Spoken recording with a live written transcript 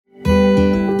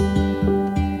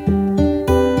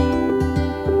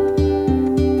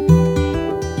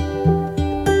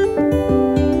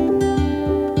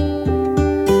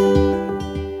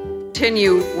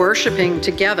continue worshiping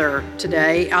together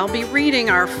today, I'll be reading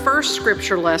our first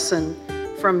scripture lesson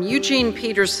from Eugene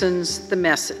Peterson's The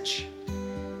Message.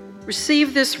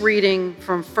 Receive this reading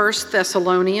from 1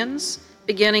 Thessalonians,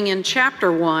 beginning in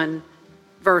chapter 1,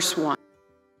 verse 1.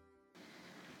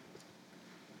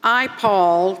 I,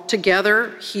 Paul,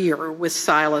 together here with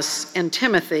Silas and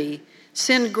Timothy,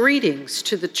 send greetings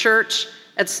to the church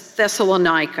at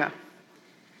Thessalonica.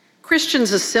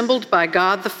 Christians assembled by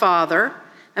God the Father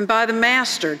and by the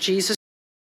Master, Jesus.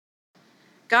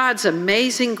 God's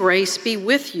amazing grace be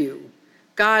with you,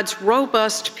 God's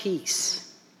robust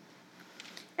peace.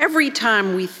 Every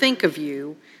time we think of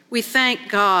you, we thank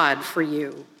God for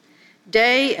you.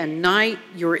 Day and night,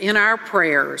 you're in our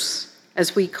prayers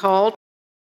as we call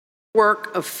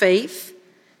work of faith,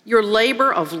 your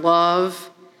labor of love,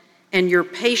 and your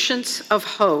patience of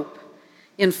hope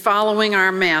in following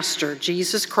our Master,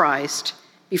 Jesus Christ,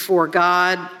 before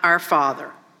God our Father.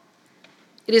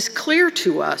 It is clear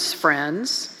to us,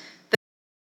 friends, that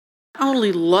He not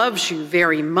only loves you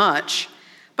very much,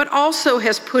 but also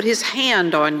has put his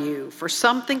hand on you for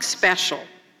something special.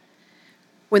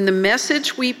 When the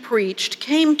message we preached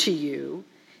came to you,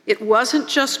 it wasn't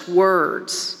just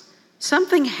words.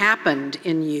 Something happened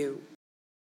in you.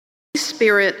 The Holy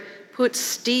Spirit put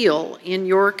steel in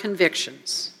your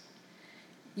convictions.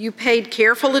 You paid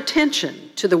careful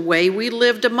attention to the way we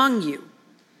lived among you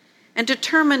and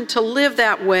determined to live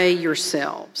that way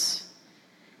yourselves.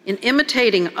 In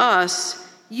imitating us,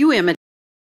 you imitated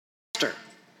the Master.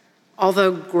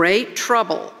 Although great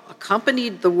trouble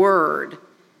accompanied the word,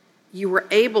 you were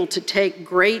able to take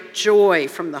great joy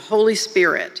from the Holy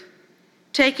Spirit,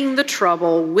 taking the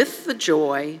trouble with the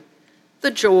joy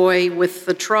with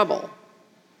the trouble.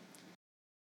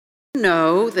 You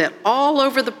know that all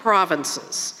over the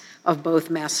provinces of both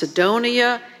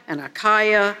Macedonia and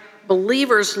Achaia,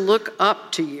 believers look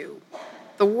up to you.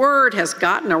 The word has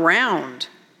gotten around.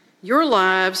 Your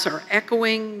lives are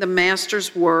echoing the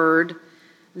Master's word,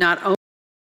 not only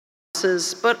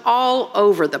but all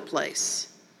over the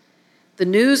place. The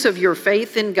news of your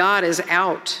faith in God is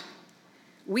out.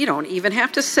 We don't even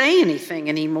have to say anything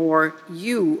anymore.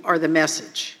 You are the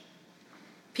message.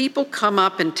 People come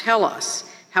up and tell us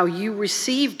how you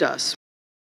received us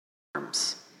with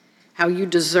arms, how you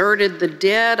deserted the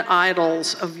dead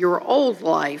idols of your old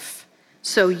life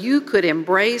so you could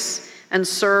embrace and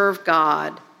serve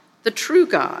God, the true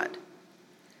God.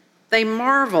 They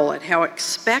marvel at how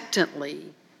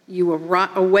expectantly you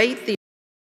await the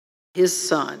His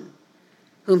Son,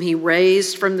 whom he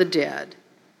raised from the dead,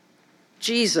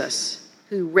 Jesus,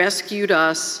 who rescued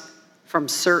us from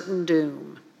certain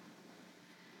doom.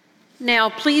 Now,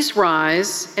 please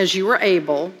rise as you are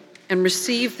able and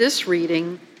receive this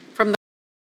reading from the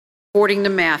according to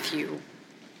Matthew,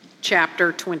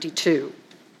 chapter 22.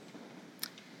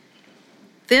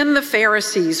 Then the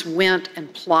Pharisees went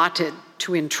and plotted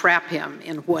to entrap him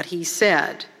in what he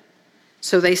said.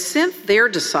 So they sent their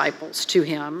disciples to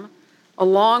him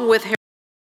along with Herod,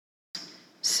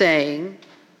 saying,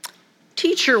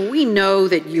 "Teacher, we know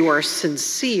that you are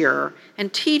sincere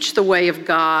and teach the way of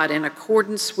God in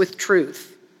accordance with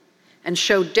truth, and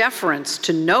show deference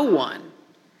to no one,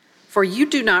 for you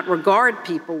do not regard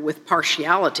people with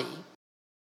partiality.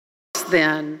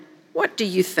 Then, what do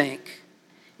you think?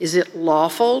 Is it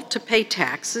lawful to pay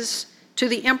taxes to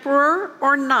the emperor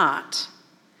or not?"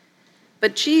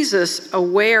 But Jesus,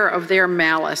 aware of their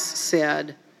malice,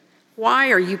 said,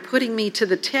 "Why are you putting me to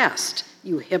the test,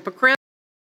 you hypocrite?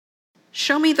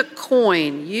 Show me the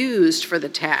coin used for the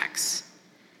tax."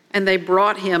 And they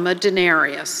brought him a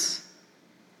denarius.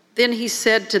 Then he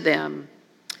said to them,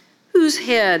 "Whose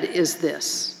head is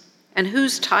this, and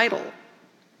whose title?"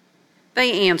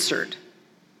 They answered,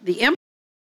 "The emperor."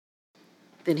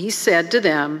 Then he said to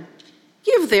them,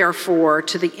 "Give therefore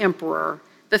to the emperor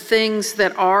the things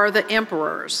that are the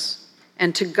emperor's,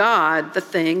 and to God the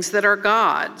things that are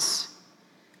God's."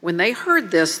 When they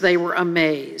heard this, they were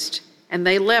amazed, and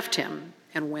they left him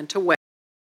and went away.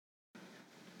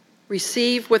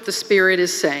 Receive what the Spirit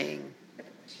is saying.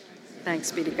 Thanks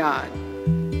be to God.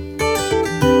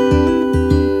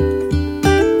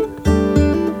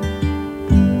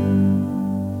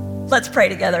 Let's pray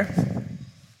together.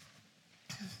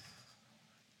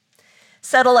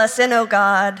 Settle us in, O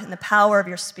God, in the power of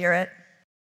your Spirit,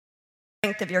 the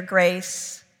strength of your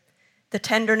grace, the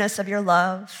tenderness of your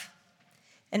love,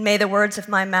 and may the words of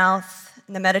my mouth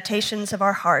and the meditations of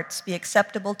our hearts be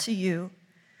acceptable to you.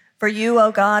 For you,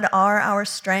 O God, are our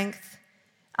strength,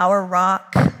 our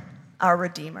rock, our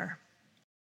Redeemer.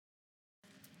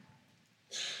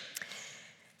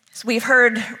 As we've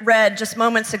heard read just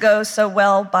moments ago so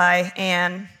well by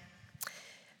Anne,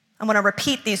 I want to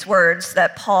repeat these words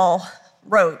that Paul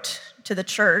wrote to the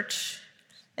church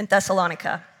in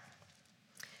Thessalonica.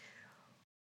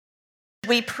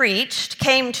 We preached,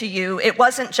 came to you, it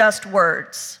wasn't just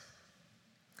words.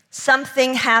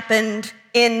 Something happened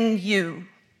in you.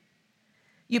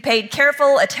 You paid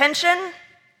careful attention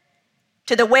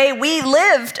to the way we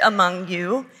lived among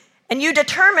you, and you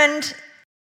determined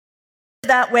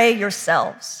that way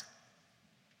yourselves.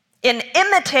 In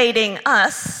imitating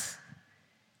us,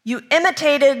 you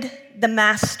imitated the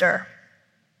master.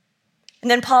 And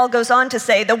then Paul goes on to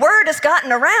say, the word has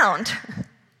gotten around.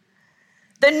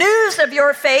 The news of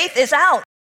your faith is out.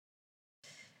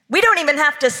 We don't even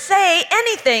have to say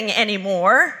anything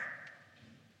anymore.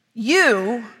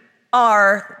 You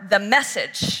are the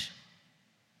message.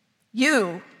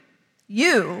 You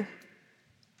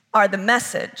are the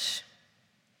message.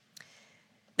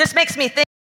 This makes me think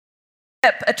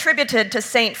of a attributed to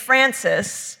St.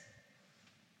 Francis.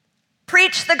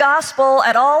 Preach the gospel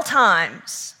at all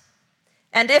times,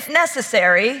 and if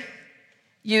necessary,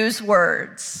 use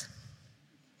words.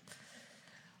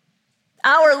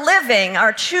 Our living,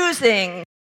 our choosing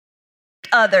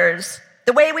others,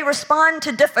 the way we respond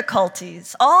to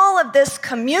difficulties, all of this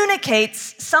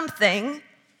communicates something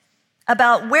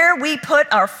about where we put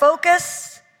our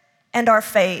focus and our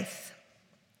faith,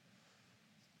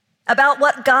 about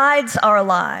what guides our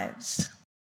lives,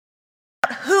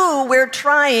 who we're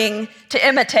trying to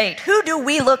imitate. Who do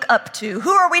we look up to? Who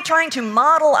are we trying to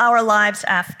model our lives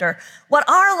after? What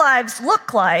our lives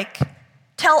look like,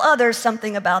 tell others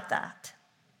something about that.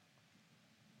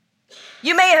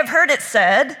 You may have heard it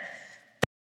said,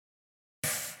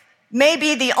 may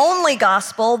be the only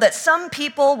gospel that some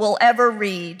people will ever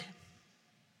read.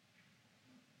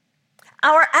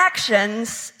 Our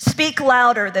actions speak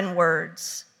louder than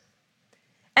words.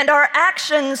 And our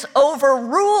actions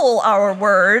overrule our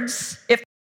words if.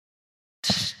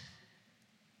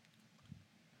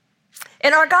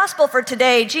 In our gospel for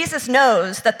today, Jesus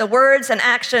knows that the words and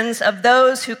actions of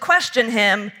those who question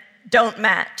him don't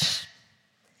match.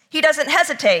 He doesn't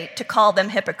hesitate to call them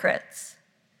hypocrites.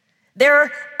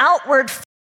 Their outward do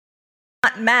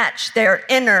not match their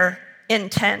inner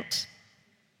intent.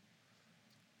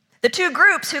 The two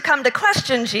groups who come to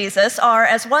question Jesus are,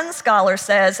 as one scholar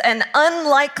says, an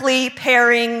unlikely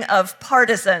pairing of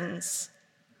partisans.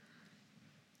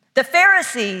 The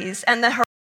Pharisees and the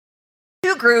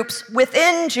two groups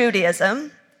within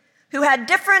Judaism who had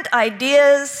different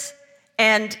ideas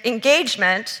and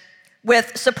engagement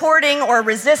with supporting or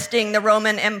resisting the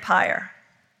Roman Empire.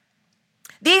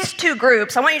 These two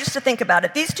groups, I want you just to think about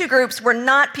it, these two groups were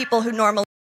not people who normally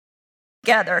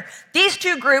together. These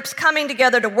two groups coming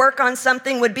together to work on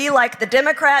something would be like the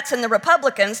Democrats and the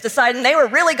Republicans deciding they were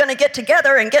really going to get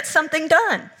together and get something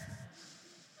done.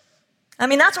 I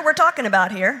mean, that's what we're talking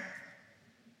about here.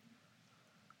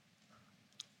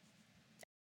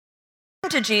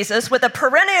 To Jesus with a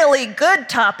perennially good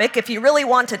topic, if you really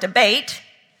want to debate,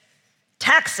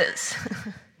 taxes.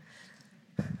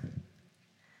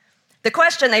 The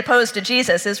question they posed to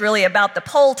Jesus is really about the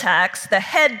poll tax, the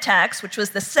head tax, which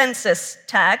was the census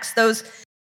tax, those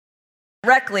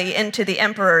directly into the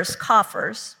emperor's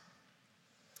coffers.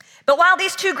 But while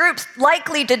these two groups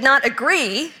likely did not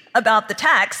agree about the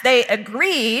tax, they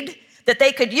agreed that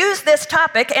they could use this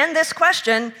topic and this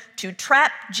question to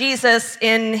trap Jesus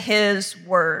in his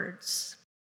words.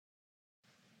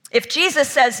 If Jesus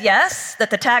says yes, that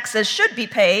the taxes should be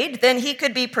paid, then he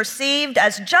could be perceived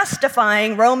as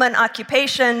justifying Roman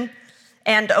occupation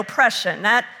and oppression.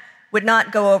 That would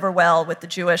not go over well with the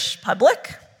Jewish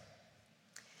public.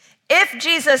 If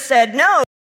Jesus said no to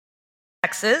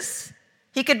taxes,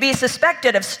 he could be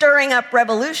suspected of stirring up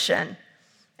revolution,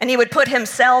 and he would put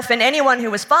himself and anyone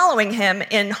who was following him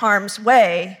in harm's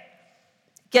way,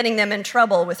 getting them in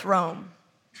trouble with Rome.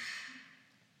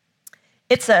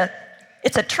 It's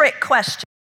a trick question.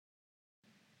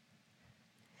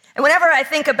 And whenever I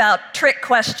think about trick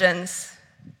questions,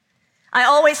 I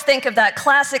always think of that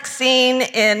classic scene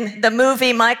in the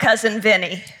movie My Cousin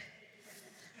Vinny.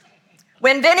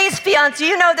 When Vinny's fiance,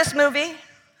 you know this movie?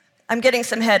 I'm getting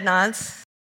some head nods.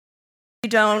 You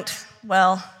don't?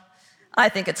 Well, I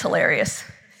think it's hilarious.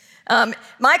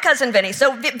 My Cousin Vinny.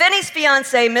 So Vinny's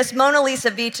fiance, Miss Mona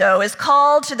Lisa Vito, is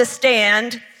called to the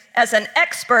stand as an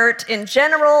expert in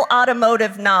general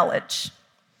automotive knowledge.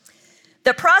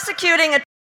 The prosecuting attorney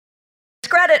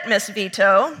discredits Miss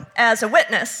Vito as a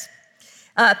witness,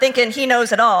 thinking he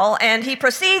knows it all, and he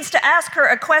proceeds to ask her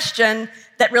a question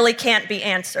that really can't be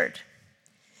answered.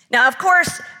 Now, of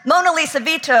course, Mona Lisa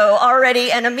Vito already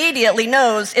and immediately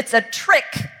knows it's a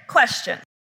trick question.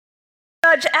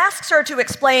 The judge asks her to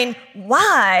explain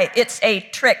why it's a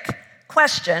trick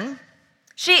question.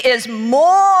 She is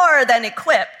more than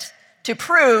equipped to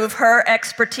prove her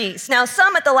expertise. Now,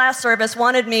 some at the last service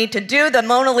wanted me to do the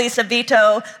Mona Lisa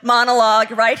veto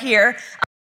monologue right here.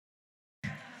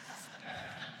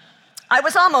 I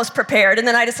was almost prepared, and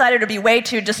then I decided to be way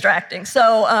too distracting.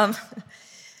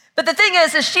 But the thing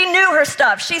is she knew her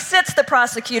stuff. She sits the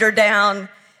prosecutor down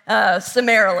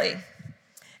summarily.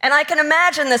 And I can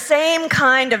imagine the same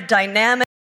kind of dynamic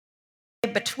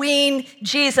between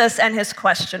Jesus and his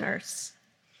questioners.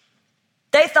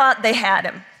 They thought they had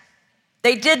him.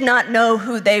 They did not know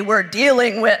who they were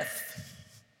dealing with.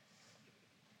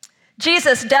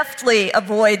 Jesus deftly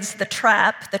avoids the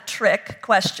trap, the trick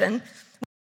question,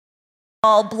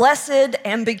 all blessed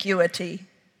ambiguity.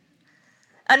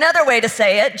 Another way to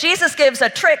say it, Jesus gives a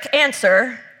trick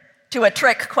answer to a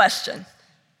trick question.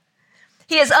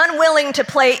 He is unwilling to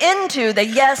play into the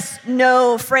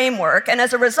yes-no framework, and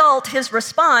as a result, his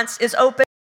response is open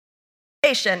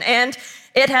interpretation, and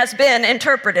it has been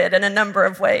interpreted in a number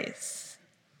of ways.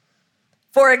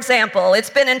 For example, it's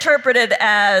been interpreted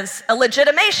as a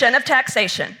legitimation of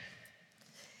taxation.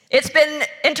 It's been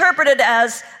interpreted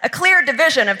as a clear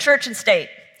division of church and state.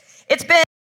 It's been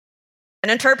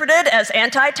interpreted as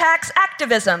anti-tax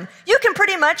activism. You can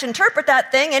pretty much interpret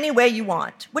that thing any way you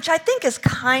want, which I think is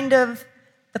kind of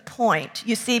the point,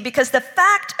 you see, because the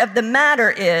fact of the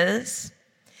matter is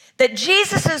that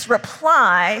Jesus'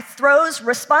 reply throws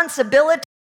responsibility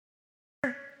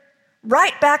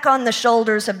right back on the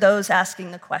shoulders of those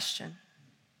asking the question.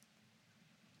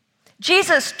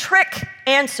 Jesus' trick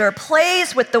answer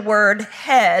plays with the word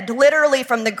head, literally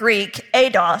from the Greek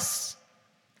eidos,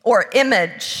 or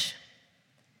image.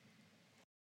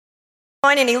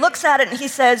 And he looks at it and he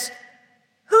says,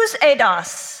 whose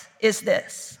eidos is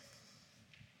this?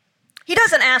 He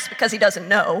doesn't ask because he doesn't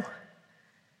know.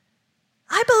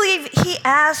 I believe he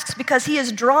asks because he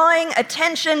is drawing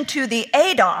attention to the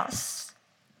eidos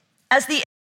as the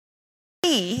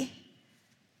key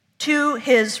to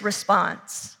his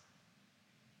response.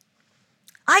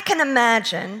 I can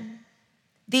imagine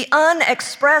the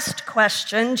unexpressed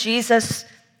question Jesus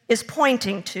is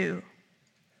pointing to.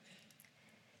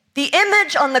 The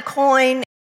image on the coin,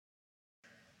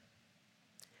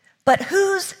 but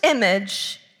whose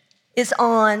image is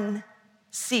on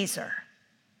Caesar?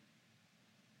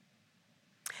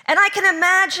 And I can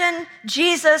imagine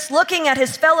Jesus looking at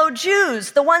his fellow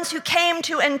Jews, the ones who came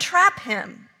to entrap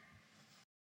him.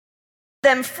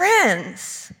 Them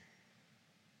friends,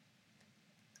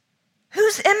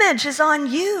 whose image is on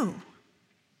you?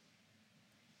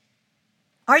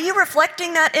 Are you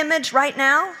reflecting that image right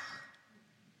now?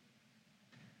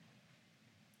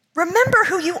 Remember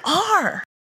who you are,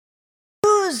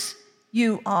 whose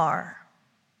you are.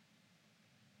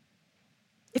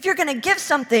 If you're going to give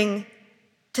something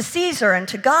to Caesar and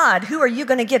to God, who are you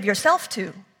going to give yourself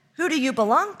to? Who do you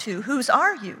belong to? Whose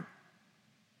are you?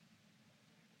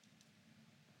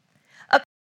 A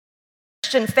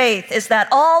Christian faith is that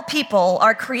all people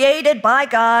are created by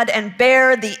God and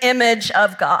bear the image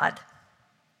of God.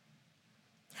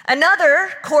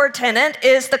 Another core tenet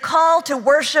is the call to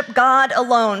worship God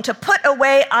alone, to put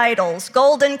away idols,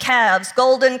 golden calves,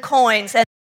 golden coins, and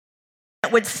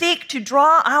would seek to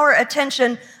draw our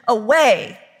attention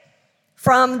away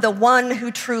from the one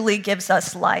who truly gives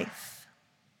us life.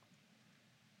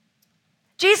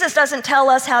 Jesus doesn't tell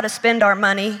us how to spend our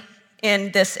money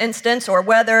in this instance, or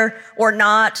whether or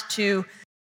not to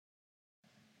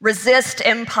resist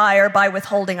empire by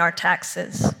withholding our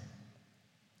taxes.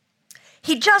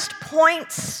 He just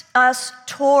points us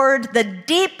toward the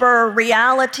deeper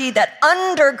reality that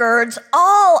undergirds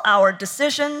all our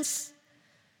decisions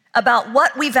about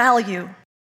what we value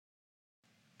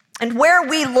and where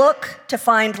we look to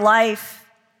find life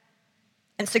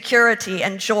and security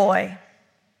and joy.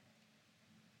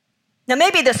 Now,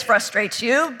 maybe this frustrates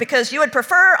you because you would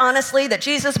prefer, honestly, that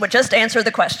Jesus would just answer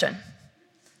the question.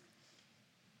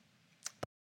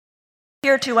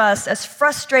 Here to us as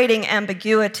frustrating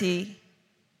ambiguity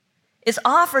is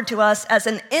offered to us as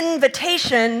an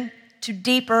invitation to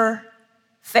deeper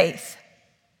faith.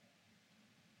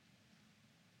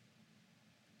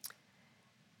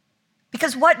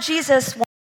 Because what Jesus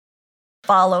wants to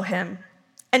follow him,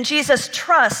 and Jesus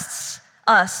trusts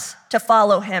us to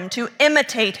follow him, to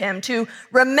imitate him, to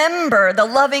remember the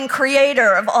loving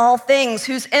creator of all things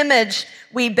whose image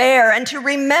we bear, and to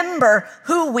remember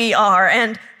who we are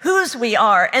and whose we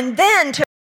are, and then to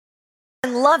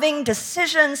make loving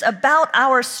decisions about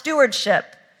our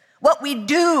stewardship, what we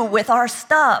do with our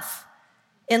stuff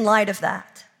in light of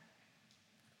that.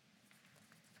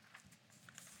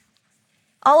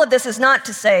 All of this is not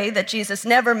to say that Jesus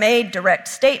never made direct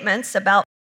statements about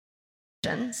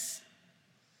possessions.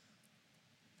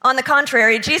 On the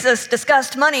contrary, Jesus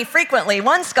discussed money frequently.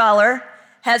 One scholar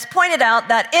has pointed out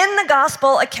that in the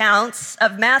gospel accounts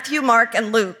of Matthew, Mark,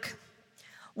 and Luke,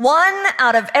 1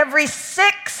 out of every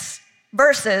 6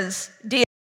 verses deal.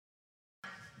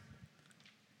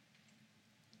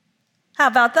 How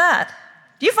about that?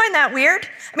 Do you find that weird?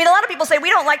 I mean, a lot of people say we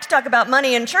don't like to talk about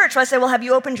money in church. So I say, well, have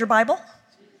you opened your Bible?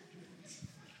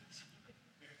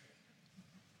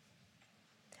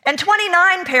 And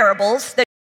 29 parables that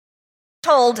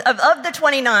told of the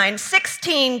 29,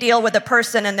 16 deal with a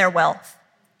person and their wealth.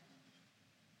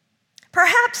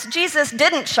 Perhaps Jesus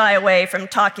didn't shy away from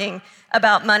talking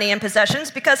about money and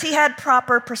possessions because he had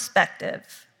proper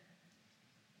perspective.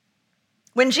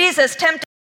 When Jesus tempted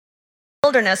in the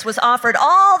wilderness, was offered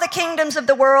all the kingdoms of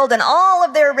the world and all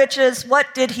of their riches,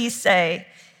 what did he say?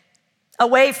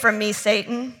 Away from me,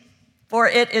 Satan, for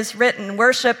it is written,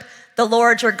 worship the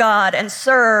Lord your God and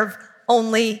serve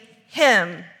only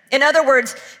him. In other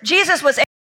words, Jesus was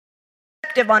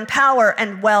effective on power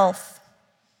and wealth.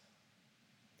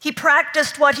 He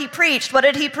practiced what he preached. What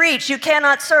did he preach? You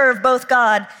cannot serve both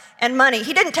God and money.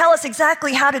 He didn't tell us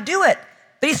exactly how to do it,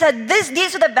 but he said,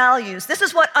 these are the values. This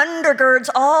is what undergirds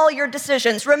all your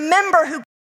decisions. Remember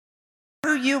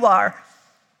who you are,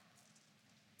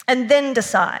 and then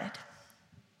decide.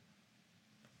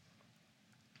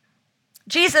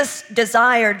 Jesus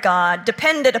desired God,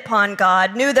 depended upon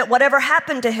God, knew that whatever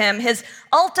happened to him, his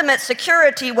ultimate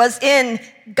security was in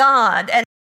God and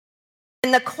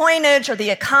in the coinage or the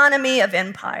economy of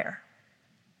empire.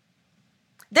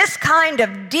 This kind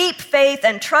of deep faith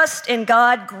and trust in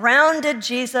God grounded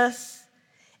Jesus.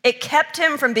 It kept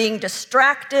him from being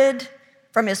distracted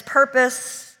from his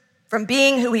purpose, from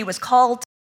being who he was called to.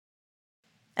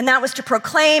 And that was to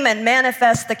proclaim and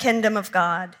manifest the kingdom of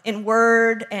God in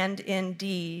word and in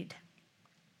deed.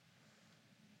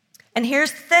 And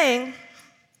here's the thing.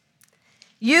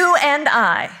 You and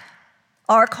I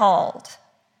are called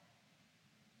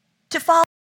to follow,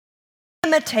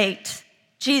 imitate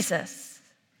Jesus,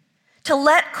 to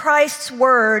let Christ's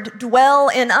word dwell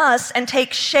in us and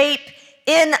take shape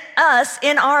in us,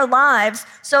 in our lives,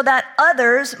 so that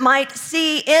others might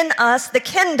see in us the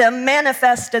kingdom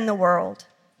manifest in the world.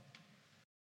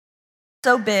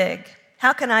 So big.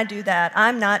 How can I do that?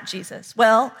 I'm not Jesus.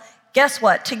 Well, guess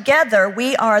what? Together,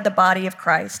 we are the body of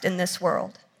Christ in this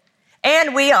world.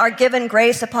 And we are given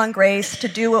grace upon grace to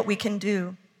do what we can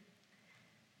do.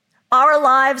 Our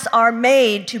lives are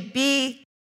made to be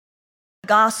the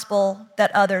gospel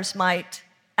that others might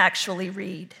actually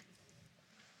read.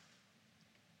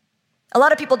 A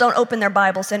lot of people don't open their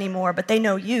Bibles anymore, but they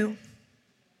know you.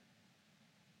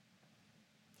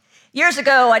 Years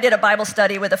ago, I did a Bible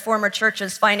study with a former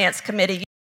church's finance committee,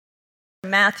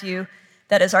 Matthew,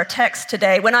 that is our text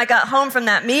today. When I got home from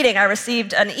that meeting, I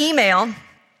received an email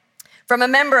from a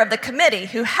member of the committee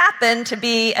who happened to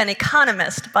be an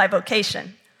economist by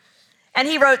vocation. And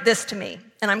he wrote this to me,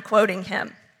 and I'm quoting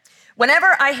him.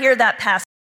 Whenever I hear that passage,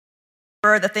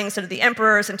 the things that are the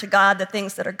emperors, and to God the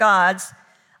things that are God's,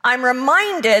 I'm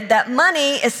reminded that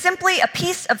money is simply a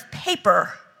piece of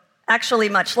paper, actually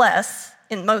much less,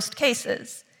 in most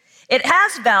cases. It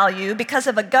has value because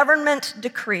of a government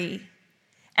decree,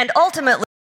 and ultimately,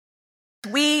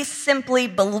 we simply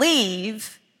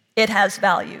believe it has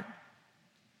value.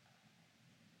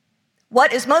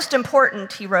 What is most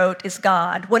important, he wrote, is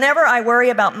God. Whenever I worry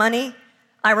about money,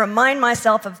 I remind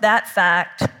myself of that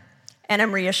fact and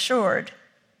am reassured.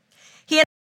 He had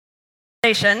a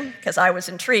conversation, because I was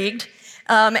intrigued,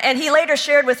 and he later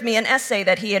shared with me an essay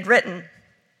that he had written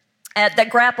that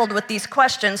grappled with these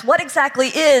questions. What exactly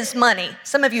is money?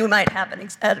 Some of you might have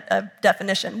a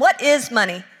definition. What is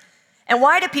money? And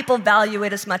why do people value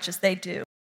it as much as they do?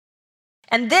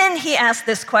 And then he asked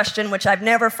this question, which I've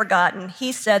never forgotten.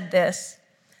 He said this: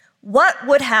 what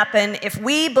would happen if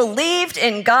we believed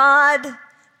in God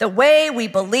the way we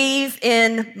believe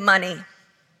in money?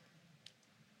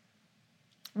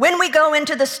 When we go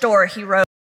into the store, he wrote,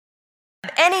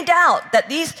 any doubt that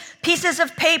these pieces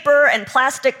of paper and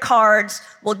plastic cards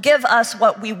will give us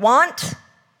what we want,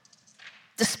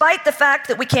 despite the fact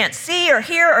that we can't see or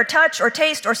hear or touch or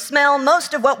taste or smell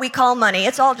most of what we call money.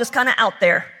 It's all just kind of out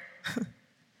there.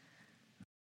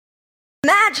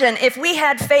 Imagine if we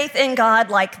had faith in God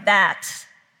like that.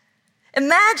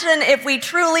 Imagine if we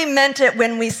truly meant it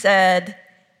when we said,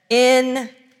 in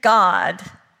God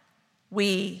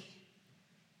we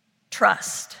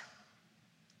trust.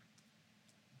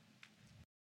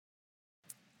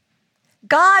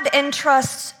 God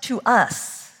entrusts to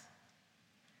us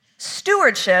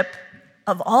stewardship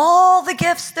of all the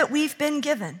gifts that we've been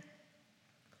given,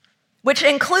 which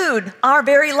include our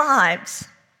very lives,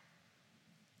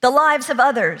 the lives of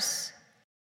others,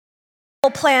 the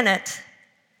whole planet,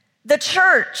 the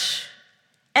church,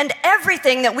 and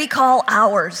everything that we call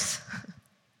ours.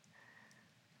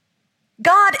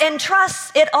 God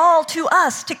entrusts it all to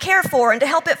us to care for and to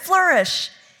help it flourish.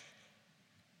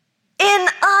 In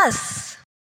us,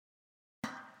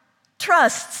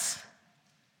 trusts.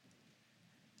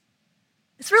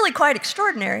 It's really quite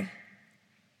extraordinary.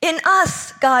 In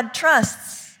us, God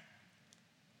trusts.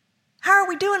 How are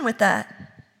we doing with that?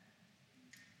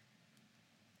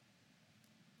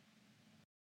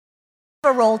 We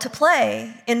have a role to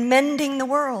play in mending the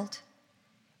world,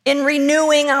 in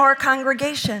renewing our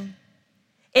congregation,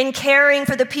 in caring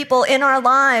for the people in our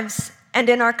lives and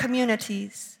in our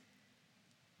communities.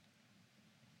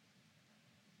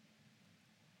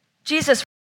 Jesus'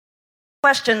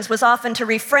 questions was often to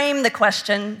reframe the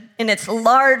question in its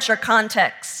larger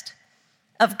context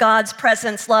of God's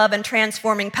presence, love, and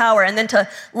transforming power, and then to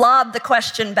lob the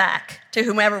question back to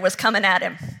whomever was coming at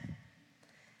him.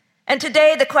 And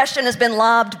today, the question has been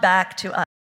lobbed back to us.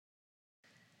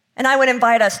 And I would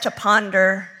invite us to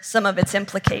ponder some of its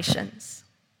implications.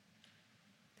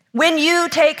 When you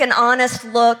take an honest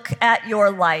look at your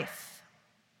life,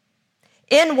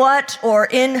 in what or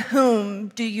in whom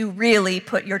do you really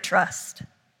put your trust?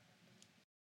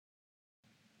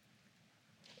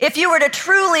 If you were to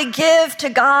truly give to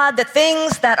God the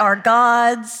things that are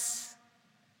God's,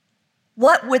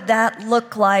 what would that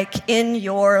look like in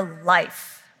your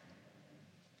life?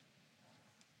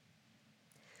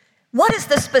 What is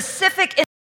the specific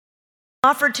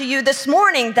offered to you this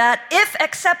morning that, if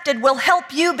accepted, will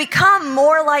help you become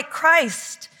more like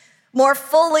Christ, more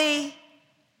fully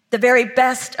the very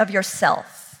best of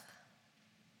yourself?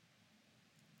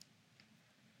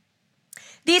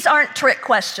 These aren't trick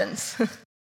questions,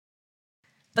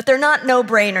 but they're not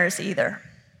no-brainers either.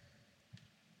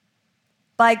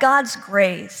 By God's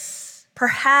grace,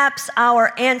 perhaps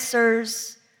our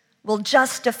answers will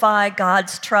justify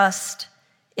God's trust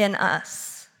in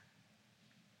us.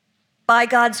 By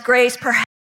God's grace, perhaps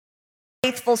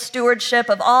faithful stewardship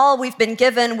of all we've been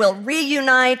given will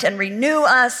reunite and renew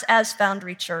us as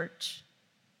Foundry Church.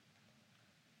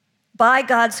 By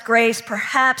God's grace,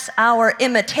 perhaps our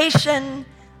imitation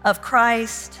of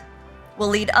Christ will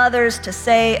lead others to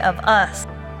say of us,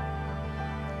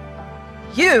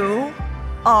 "You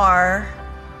are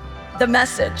the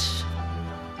message."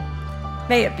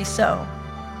 May it be so.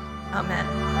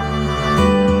 Amen.